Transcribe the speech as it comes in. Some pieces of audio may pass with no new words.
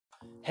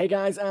Hey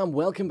guys, and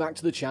welcome back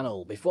to the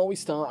channel. Before we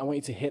start, I want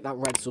you to hit that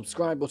red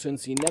subscribe button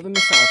so you never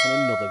miss out on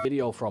another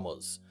video from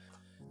us.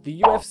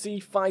 The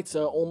UFC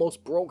fighter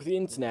almost broke the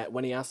internet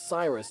when he asked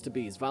Cyrus to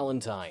be his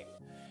Valentine.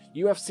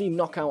 UFC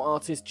knockout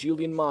artist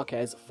Julian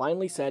Marquez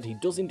finally said he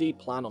does indeed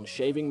plan on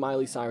shaving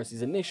Miley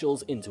Cyrus's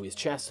initials into his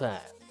chest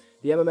hair.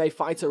 The MMA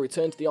fighter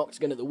returned to the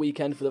octagon at the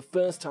weekend for the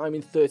first time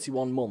in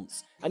 31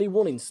 months, and he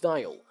won in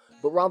style.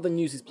 But rather than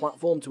use his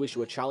platform to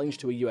issue a challenge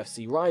to a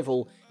UFC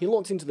rival, he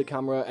looked into the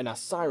camera and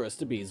asked Cyrus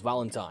to be his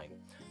Valentine.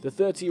 The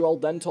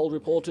 30-year-old then told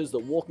reporters that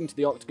walking to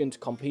the octagon to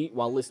compete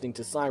while listening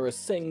to Cyrus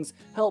sings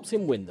helps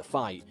him win the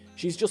fight.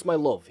 "She's just my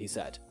love," he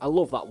said. "I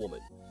love that woman."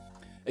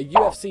 A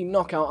UFC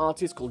knockout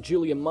artist called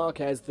Julian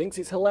Marquez thinks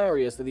it's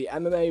hilarious that the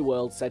MMA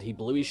world said he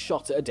blew his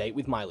shot at a date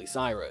with Miley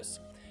Cyrus.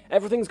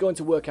 "Everything's going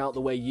to work out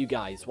the way you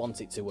guys want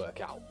it to work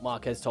out,"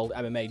 Marquez told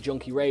MMA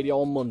Junkie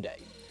Radio on Monday.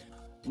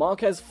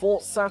 Marquez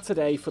fought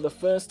Saturday for the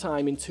first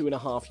time in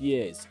 2.5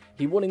 years.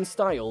 He won in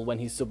style when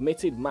he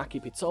submitted Maki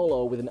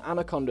Pitolo with an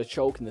anaconda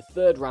choke in the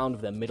third round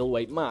of their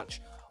middleweight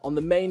match on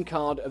the main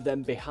card of their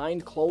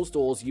behind closed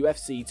doors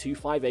UFC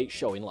 258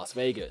 show in Las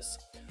Vegas.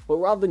 But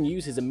rather than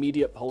use his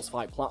immediate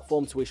post-fight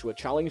platform to issue a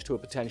challenge to a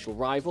potential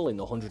rival in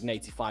the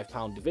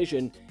 185-pound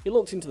division, he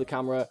looked into the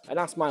camera and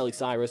asked Miley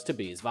Cyrus to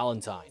be his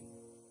Valentine.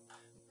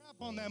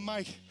 On that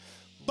mic,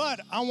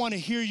 but I want to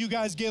hear you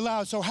guys get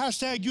loud. So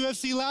hashtag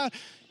UFC loud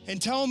and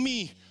tell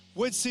me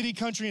what city,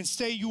 country, and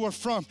state you are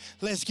from.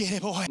 Let's get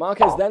it, boy.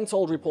 Marquez then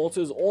told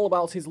reporters all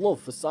about his love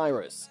for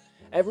Cyrus.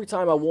 "Every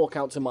time I walk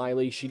out to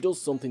Miley, she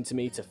does something to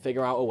me to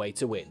figure out a way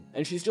to win.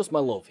 And she's just my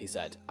love," he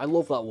said. "I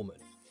love that woman."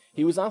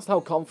 He was asked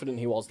how confident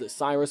he was that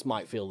Cyrus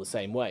might feel the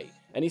same way,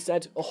 and he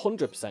said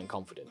 100%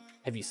 confident.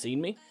 "Have you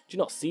seen me? Do you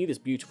not see this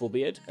beautiful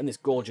beard, and this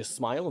gorgeous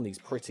smile, and these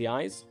pretty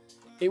eyes?"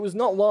 It was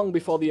not long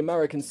before the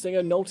American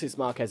singer noticed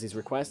Marquez's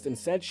request and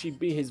said she'd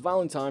be his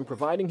Valentine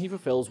providing he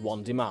fulfills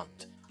one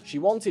demand. She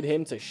wanted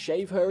him to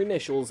shave her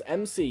initials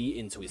MC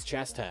into his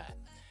chest hair.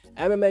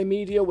 MMA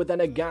media were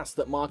then aghast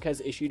that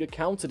Marquez issued a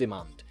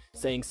counter-demand,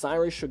 saying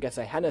Cyrus should get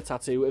a henna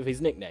tattoo of his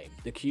nickname,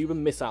 the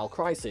Cuban Missile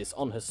Crisis,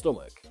 on her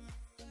stomach.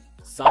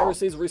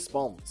 Cyrus's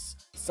response.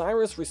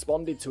 Cyrus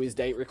responded to his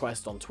date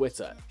request on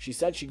Twitter. She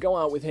said she'd go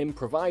out with him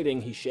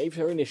providing he shaved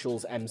her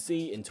initials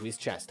MC into his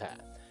chest hair.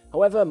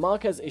 However,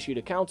 Marquez issued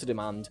a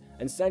counter-demand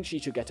and said she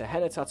should get a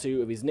henna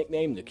tattoo of his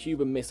nickname, the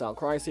Cuban Missile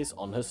Crisis,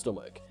 on her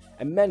stomach,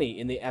 and many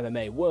in the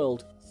MMA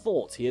world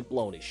thought he had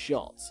blown his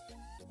shot.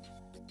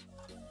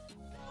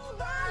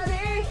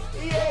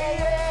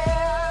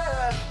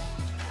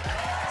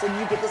 So did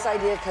you get this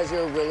idea because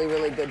you're a really,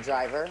 really good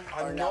driver?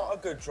 I'm not a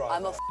good driver.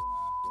 I'm a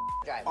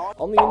driver.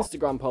 On the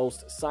Instagram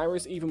post,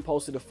 Cyrus even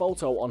posted a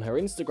photo on her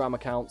Instagram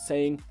account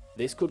saying,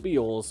 "This could be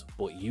yours,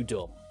 but you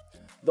dumb."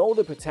 Though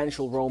the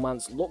potential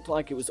romance looked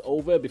like it was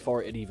over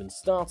before it had even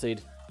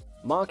started,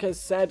 Marquez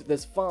said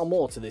there's far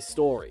more to this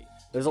story.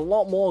 "There's a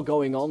lot more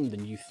going on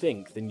than you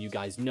think, than you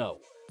guys know,"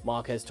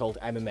 Marquez told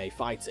MMA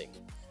Fighting.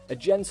 "A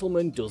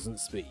gentleman doesn't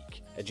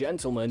speak. A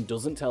gentleman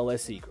doesn't tell their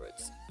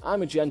secrets.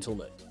 I'm a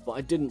gentleman, but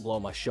I didn't blow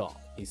my shot,"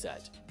 he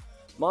said.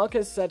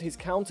 Marquez said his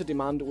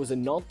counter-demand was a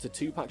nod to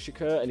Tupac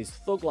Shakur and his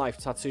Thug Life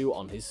tattoo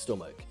on his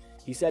stomach.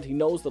 He said he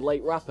knows the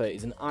late rapper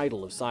is an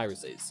idol of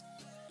Cyrus's.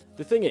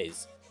 "The thing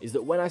is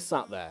that when I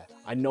sat there,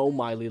 I know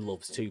Miley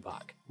loves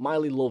Tupac.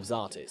 Miley loves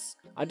artists.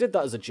 I did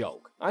that as a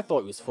joke. I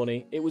thought it was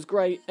funny, it was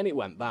great, and it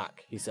went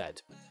back," he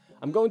said.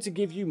 "I'm going to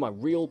give you my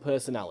real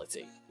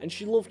personality." And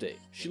she loved it.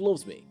 She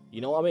loves me.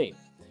 You know what I mean?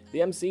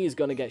 "The MC is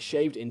going to get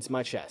shaved into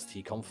my chest,"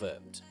 he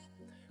confirmed.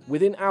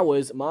 Within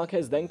hours,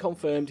 Marquez then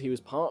confirmed he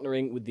was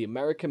partnering with the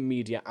American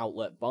media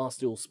outlet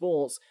Barstool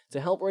Sports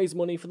to help raise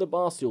money for the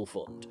Barstool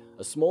Fund,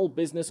 a small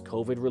business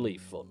COVID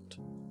relief fund.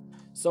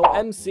 So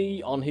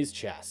MC on his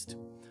chest.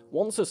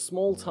 Once a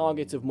small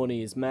target of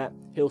money is met,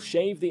 he'll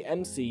shave the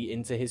MC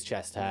into his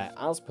chest hair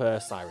as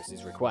per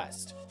Cyrus's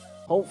request.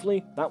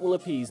 Hopefully, that will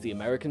appease the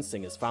American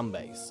singer's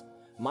fanbase.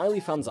 "Miley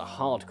fans are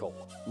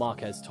hardcore,"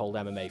 Marquez told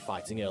MMA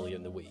Fighting earlier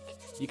in the week.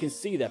 "You can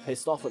see they're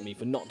pissed off at me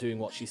for not doing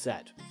what she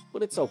said,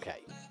 but it's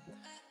okay."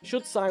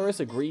 Should Cyrus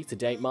agree to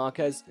date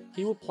Marquez,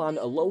 he will plan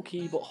a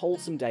low-key but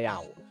wholesome day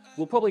out.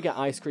 "We'll probably get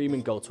ice cream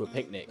and go to a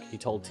picnic," he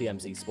told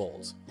TMZ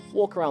Sports.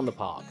 "Walk around the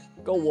park.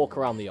 Go walk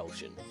around the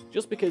ocean.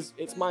 Just because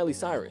it's Miley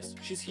Cyrus,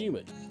 she's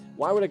human.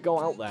 Why would I go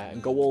out there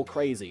and go all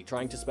crazy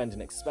trying to spend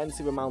an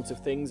expensive amount of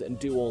things and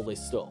do all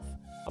this stuff?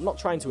 I'm not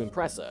trying to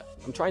impress her,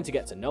 I'm trying to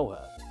get to know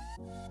her."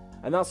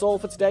 And that's all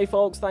for today,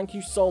 folks. Thank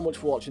you so much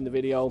for watching the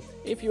video.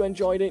 If you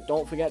enjoyed it,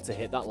 don't forget to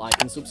hit that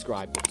like and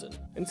subscribe button.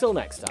 Until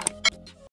next time.